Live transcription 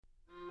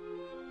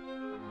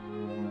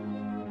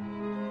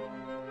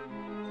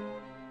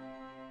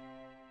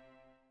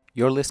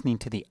You're listening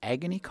to the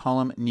Agony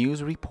Column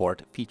News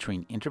Report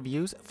featuring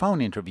interviews, phone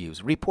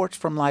interviews, reports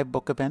from live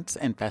book events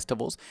and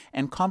festivals,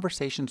 and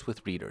conversations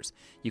with readers.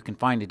 You can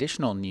find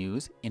additional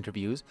news,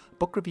 interviews,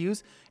 book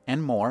reviews,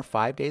 and more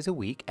 5 days a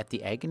week at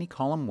the Agony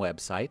Column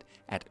website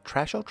at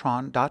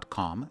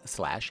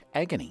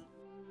trashotron.com/agony.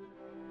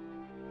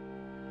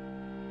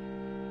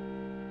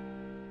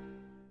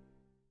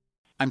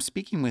 I'm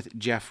speaking with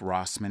Jeff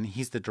Rossman.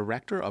 He's the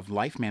director of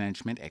life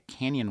management at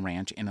Canyon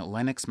Ranch in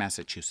Lenox,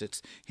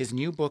 Massachusetts. His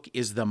new book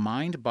is The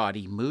Mind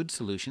Body Mood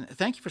Solution.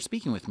 Thank you for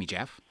speaking with me,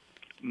 Jeff.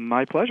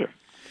 My pleasure.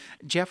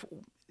 Jeff,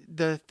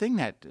 the thing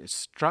that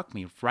struck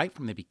me right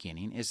from the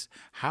beginning is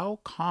how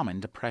common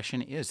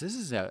depression is. This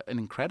is an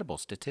incredible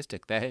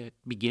statistic that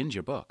begins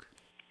your book.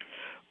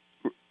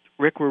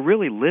 Rick, we're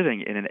really living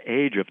in an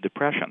age of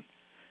depression.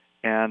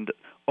 And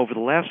over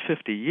the last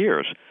 50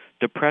 years,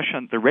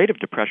 the rate of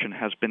depression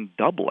has been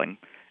doubling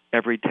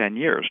every 10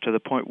 years, to the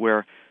point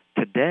where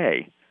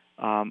today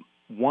 1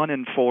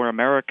 in 4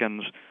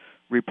 Americans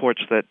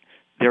reports that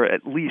they're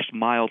at least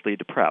mildly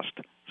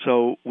depressed.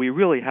 So we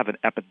really have an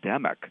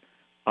epidemic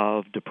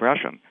of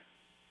depression.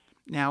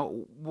 Now,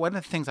 one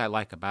of the things I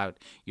like about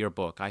your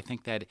book, I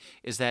think that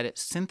is that it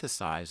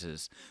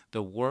synthesizes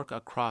the work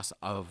across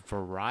a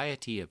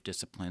variety of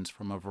disciplines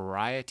from a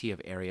variety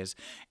of areas,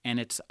 and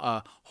it's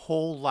a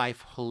whole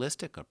life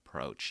holistic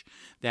approach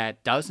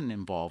that doesn't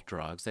involve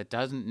drugs, that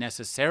doesn't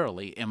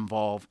necessarily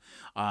involve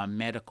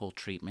medical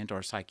treatment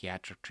or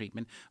psychiatric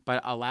treatment, but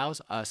allows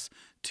us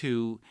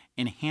to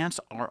enhance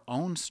our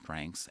own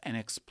strengths and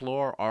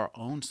explore our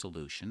own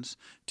solutions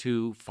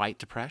to fight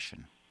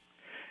depression.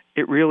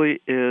 It really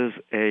is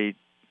a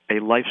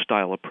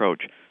lifestyle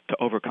approach to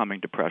overcoming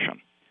depression.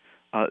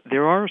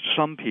 There are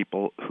some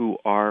people who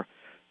are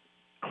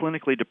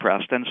clinically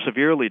depressed and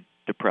severely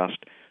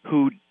depressed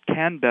who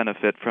can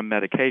benefit from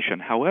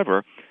medication.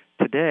 However,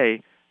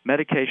 today,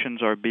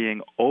 medications are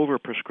being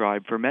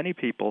overprescribed for many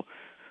people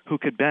who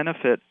could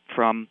benefit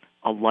from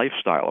a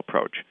lifestyle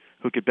approach,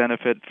 who could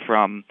benefit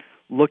from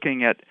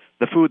looking at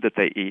the food that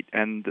they eat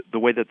and the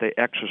way that they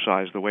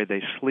exercise, the way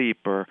they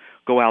sleep or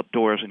go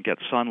outdoors and get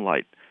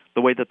sunlight, the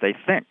way that they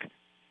think,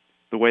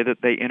 the way that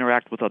they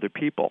interact with other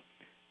people.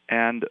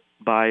 And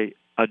by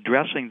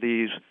addressing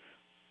these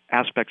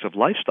aspects of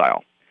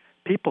lifestyle,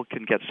 people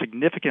can get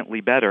significantly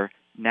better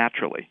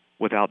naturally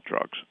without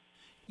drugs.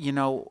 You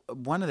know,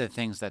 one of the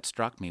things that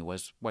struck me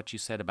was what you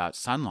said about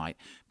sunlight,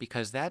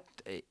 because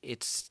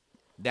that's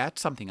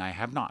something I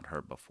have not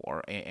heard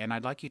before, and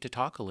I'd like you to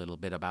talk a little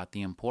bit about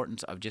the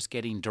importance of just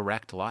getting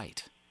direct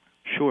light.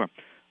 Sure.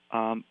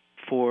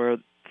 For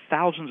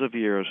thousands of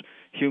years,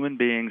 human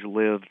beings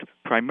lived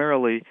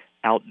primarily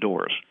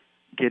outdoors,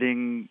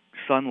 getting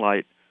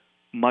sunlight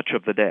much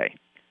of the day.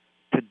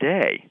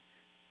 Today,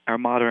 our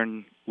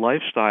modern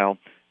lifestyle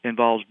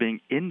involves being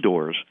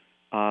indoors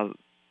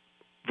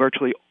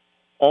virtually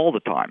all the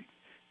time.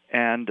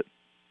 And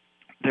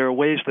there are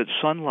ways that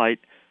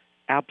sunlight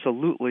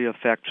absolutely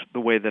affects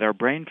the way that our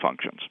brain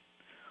functions.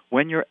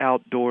 When you're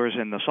outdoors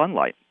in the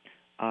sunlight,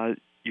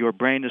 your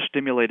brain is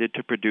stimulated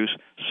to produce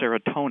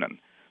serotonin,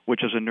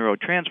 which is a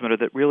neurotransmitter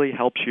that really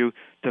helps you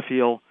to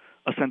feel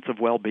a sense of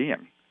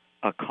well-being,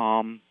 a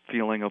calm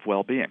feeling of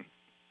well-being.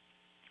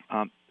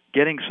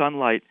 Getting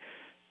sunlight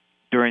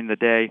during the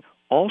day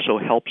also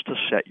helps to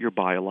set your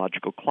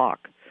biological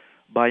clock.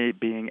 By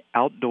being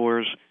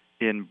outdoors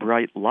in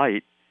bright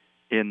light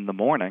in the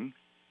morning,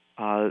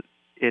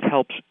 it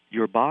helps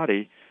your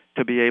body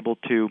to be able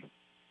to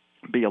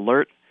be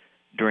alert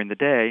during the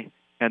day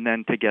and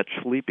then to get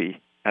sleepy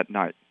at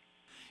night.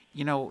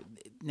 You know,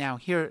 now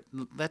here,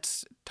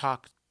 let's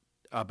talk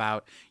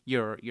about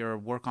your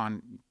work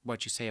on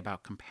what you say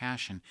about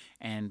compassion.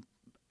 And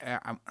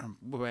I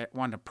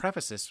want to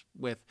preface this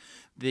with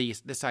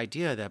this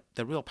idea that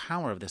the real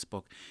power of this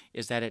book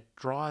is that it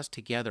draws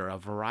together a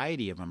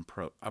variety of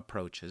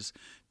approaches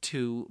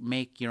to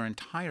make your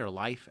entire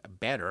life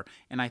better.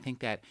 And I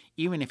think that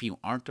even if you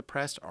aren't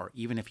depressed or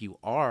even if you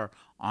are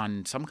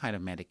on some kind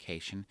of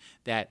medication,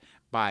 that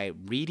by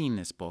reading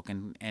this book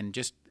and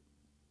just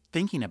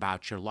thinking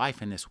about your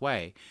life in this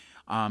way,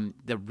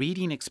 the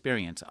reading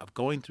experience of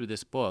going through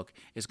this book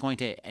is going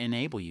to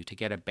enable you to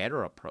get a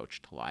better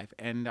approach to life,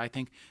 and I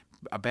think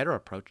a better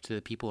approach to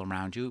the people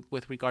around you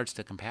with regards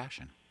to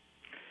compassion.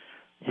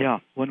 Yeah,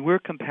 when we're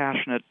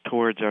compassionate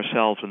towards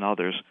ourselves and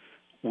others,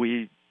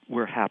 we're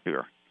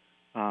happier.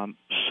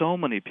 So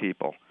many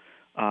people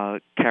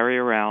carry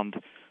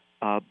around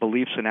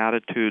beliefs and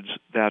attitudes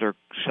that are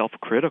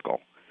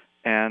self-critical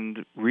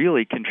and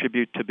really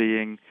contribute to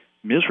being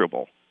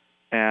miserable.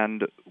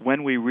 And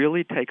when we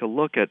really take a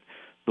look at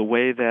the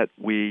way that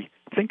we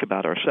think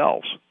about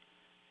ourselves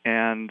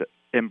and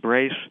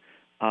embrace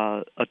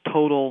a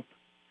total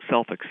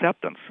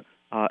self-acceptance,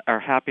 our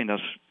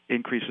happiness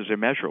increases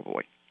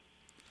immeasurably.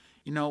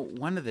 You know,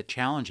 one of the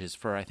challenges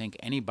for, I think,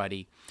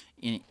 anybody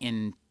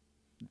in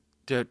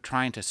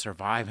trying to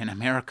survive in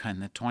America in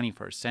the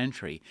 21st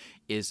century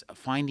is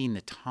finding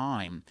the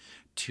time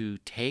to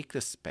take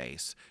the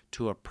space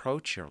to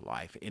approach your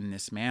life in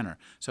this manner.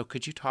 So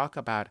could you talk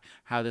about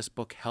how this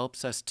book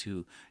helps us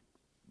to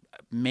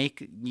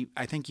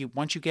I think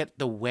once you get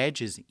the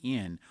wedges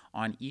in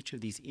on each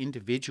of these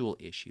individual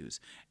issues,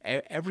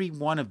 every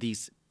one of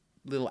these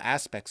little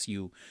aspects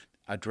you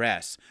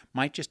address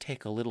might just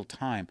take a little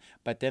time,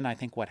 but then I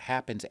think what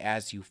happens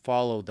as you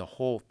follow the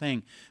whole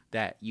thing,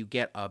 that you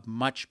get a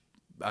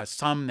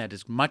sum that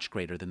is much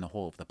greater than the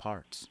whole of the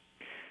parts.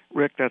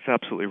 Rick, that's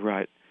absolutely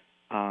right.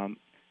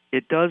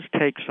 It does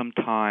take some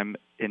time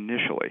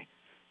initially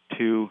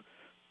to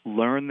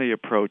learn the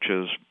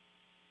approaches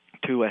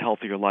to a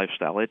healthier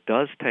lifestyle. It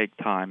does take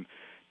time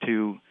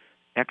to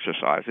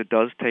exercise. It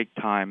does take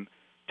time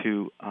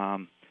to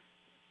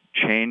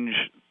change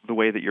the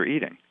way that you're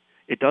eating.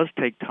 It does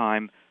take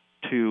time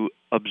to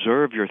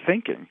observe your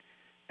thinking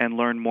and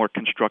learn more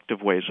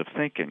constructive ways of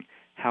thinking.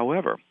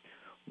 However,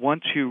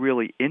 once you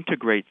really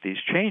integrate these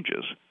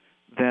changes,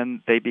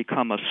 then they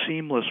become a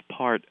seamless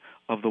part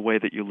of the way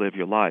that you live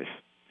your life.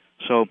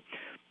 So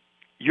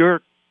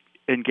you're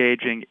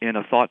engaging in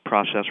a thought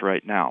process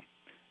right now,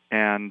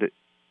 and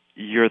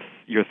your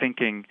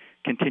thinking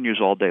continues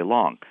all day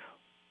long.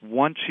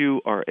 Once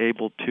you are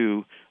able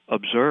to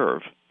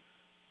observe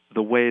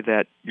the way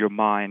that your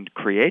mind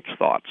creates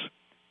thoughts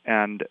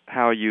and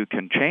how you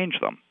can change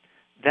them,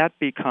 that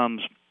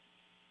becomes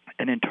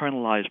an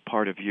internalized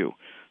part of you.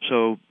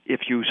 So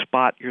if you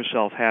spot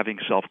yourself having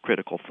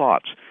self-critical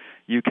thoughts,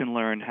 you can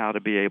learn how to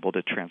be able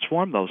to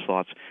transform those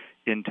thoughts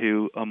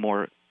into a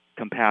more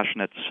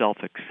compassionate,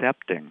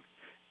 self-accepting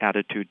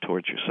attitude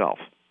towards yourself.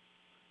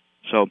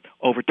 So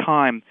over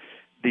time,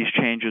 these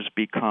changes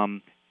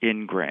become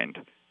ingrained,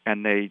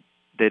 and they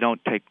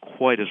don't take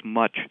quite as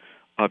much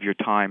of your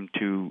time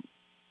to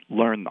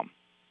learn them.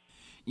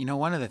 You know,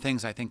 one of the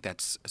things I think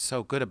that's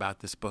so good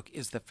about this book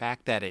is the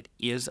fact that it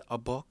is a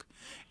book,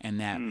 and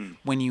that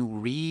when you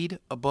read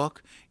a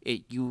book,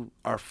 you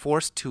are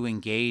forced to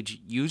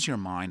use your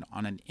mind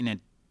in a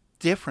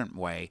different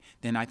way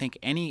than I think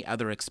any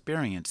other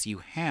experience you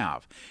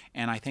have.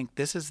 And I think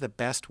this is the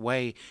best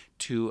way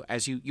to,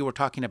 as you were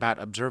talking about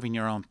observing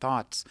your own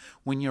thoughts,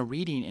 when you're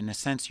reading, in a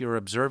sense, you're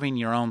observing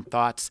your own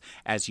thoughts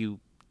as you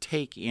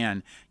take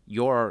in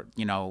your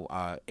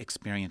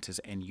experiences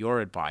and your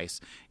advice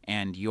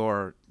and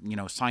your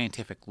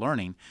scientific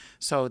learning.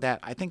 So that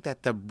I think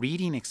that the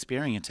reading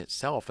experience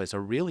itself is a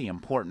really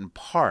important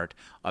part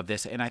of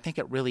this, and I think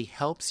it really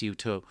helps you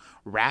to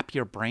wrap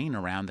your brain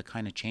around the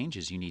kind of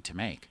changes you need to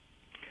make.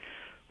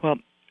 Well,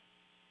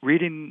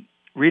 reading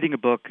a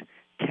book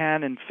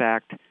can, in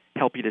fact,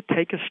 help you to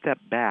take a step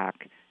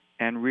back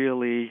and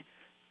really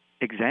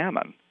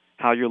examine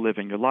how you're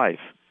living your life.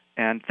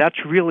 And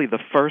that's really the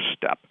first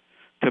step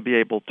to be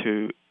able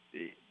to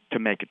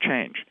make a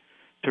change,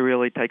 to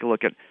really take a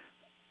look at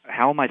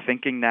how am I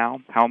thinking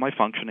now, how am I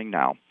functioning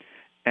now.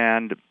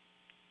 And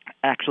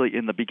actually,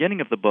 in the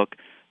beginning of the book,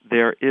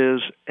 there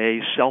is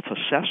a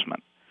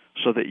self-assessment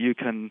so that you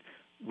can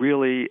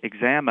really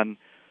examine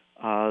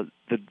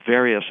the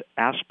various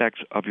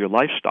aspects of your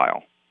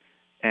lifestyle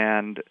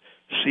and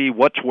see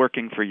what's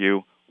working for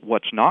you,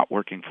 what's not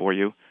working for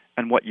you,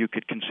 and what you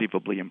could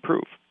conceivably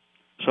improve.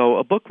 So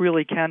a book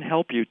really can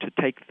help you to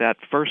take that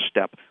first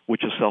step,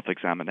 which is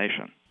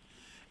self-examination.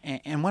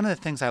 And one of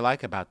the things I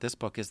like about this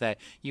book is that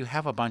you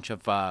have a bunch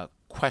of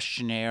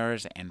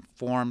questionnaires and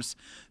forms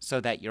so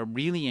that you're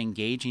really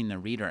engaging the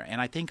reader. And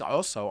I think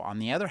also, on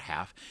the other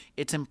half,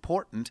 it's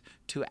important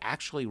to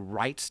actually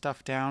write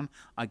stuff down.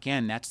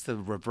 Again, that's the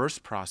reverse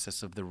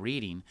process of the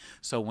reading.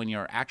 So when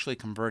you're actually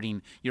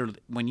converting,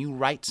 when you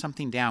write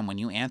something down, when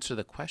you answer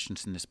the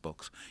questions in this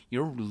book,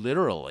 you're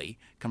literally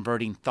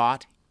converting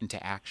thought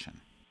into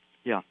action.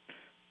 Yeah.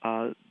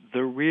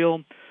 The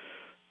real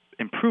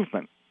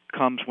improvement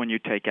comes when you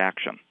take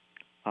action.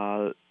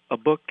 A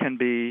book can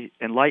be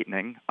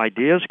enlightening,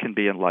 ideas can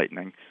be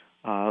enlightening,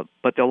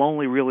 but they'll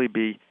only really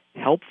be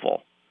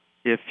helpful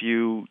if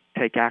you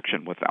take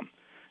action with them.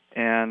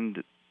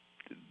 And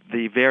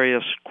the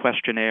various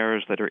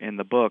questionnaires that are in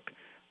the book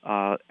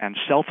and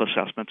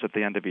self-assessments at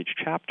the end of each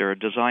chapter are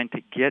designed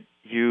to get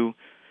you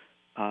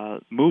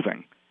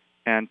moving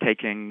and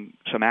taking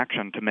some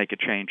action to make a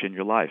change in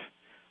your life.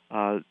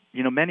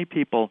 Many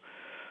people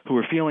who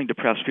are feeling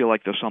depressed feel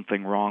like there's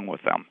something wrong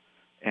with them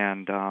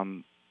and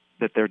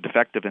that they're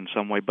defective in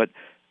some way. But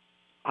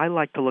I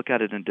like to look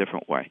at it in a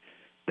different way,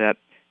 that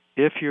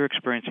if you're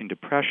experiencing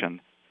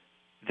depression,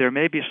 there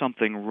may be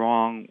something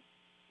wrong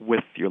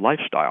with your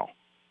lifestyle.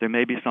 There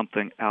may be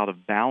something out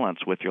of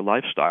balance with your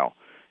lifestyle.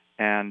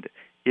 And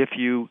if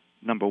you,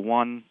 number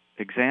one,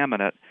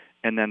 examine it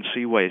and then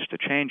see ways to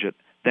change it,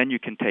 then you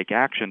can take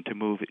action to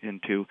move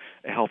into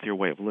a healthier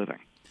way of living.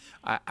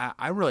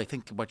 I really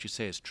think what you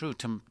say is true.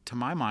 To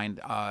my mind,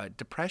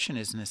 depression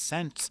is, in a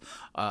sense,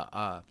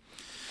 a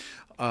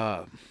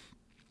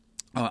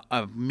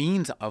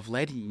means of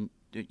letting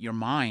your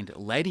mind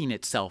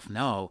itself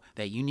know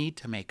that you need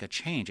to make a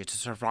change. It's a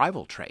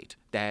survival trait.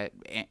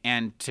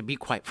 And to be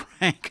quite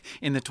frank,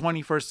 in the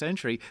 21st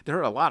century, there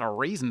are a lot of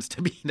reasons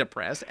to be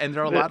depressed, and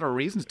there are a lot of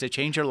reasons to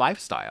change your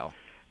lifestyle.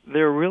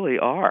 There really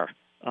are.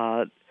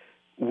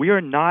 We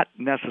are not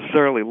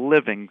necessarily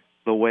living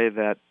the way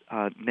that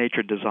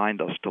nature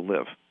designed us to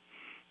live.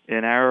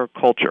 in our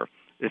culture,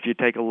 if you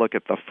take a look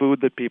at the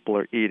food that people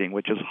are eating,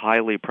 which is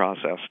highly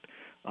processed,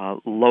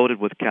 loaded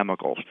with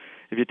chemicals,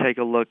 if you take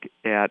a look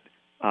at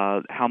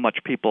how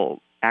much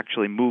people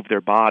actually move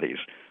their bodies,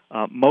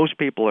 most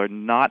people are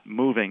not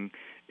moving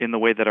in the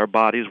way that our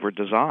bodies were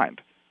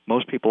designed.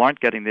 Most people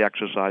aren't getting the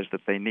exercise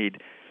that they need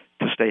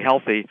to stay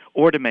healthy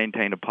or to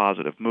maintain a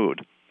positive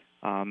mood.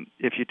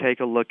 If you take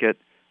a look at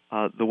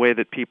the way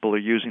that people are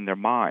using their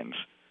minds,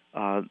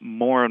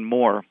 more and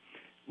more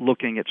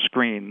looking at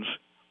screens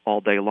all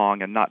day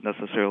long and not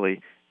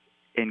necessarily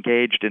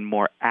engaged in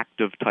more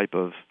active type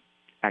of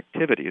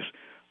activities,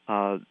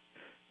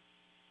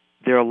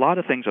 there are a lot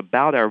of things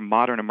about our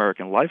modern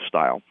American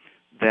lifestyle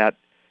that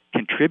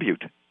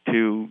contribute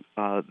to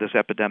this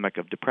epidemic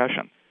of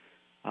depression.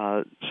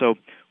 So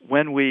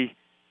when we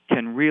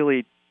can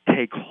really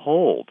take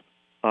hold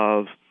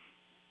of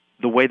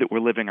the way that we're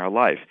living our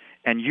life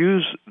and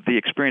use the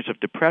experience of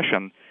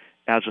depression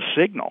as a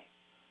signal,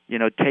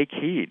 take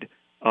heed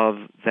of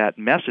that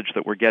message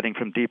that we're getting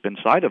from deep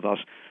inside of us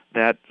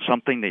that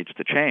something needs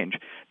to change,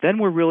 then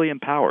we're really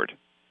empowered.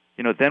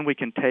 Then we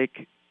can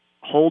take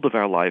hold of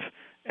our life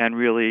and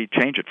really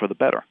change it for the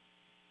better.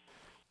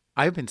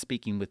 I've been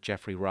speaking with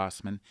Jeffrey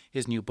Rossman.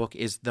 His new book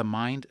is The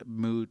Mind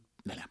Mood.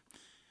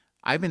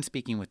 I've been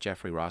speaking with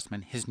Jeffrey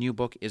Rossman. His new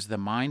book is The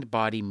Mind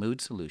Body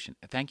Mood Solution.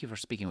 Thank you for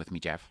speaking with me,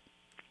 Jeff.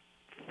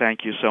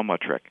 Thank you so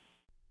much, Rick.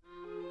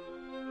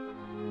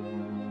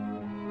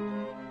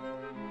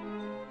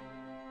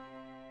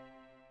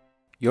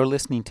 You're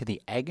listening to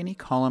the Agony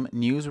Column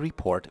News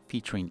Report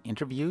featuring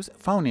interviews,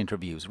 phone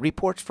interviews,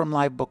 reports from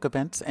live book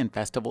events and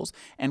festivals,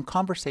 and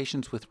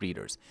conversations with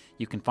readers.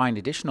 You can find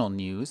additional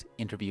news,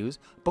 interviews,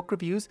 book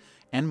reviews,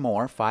 and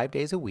more 5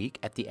 days a week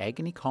at the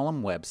Agony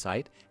Column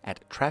website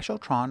at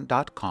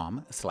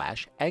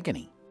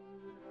trashotron.com/agony.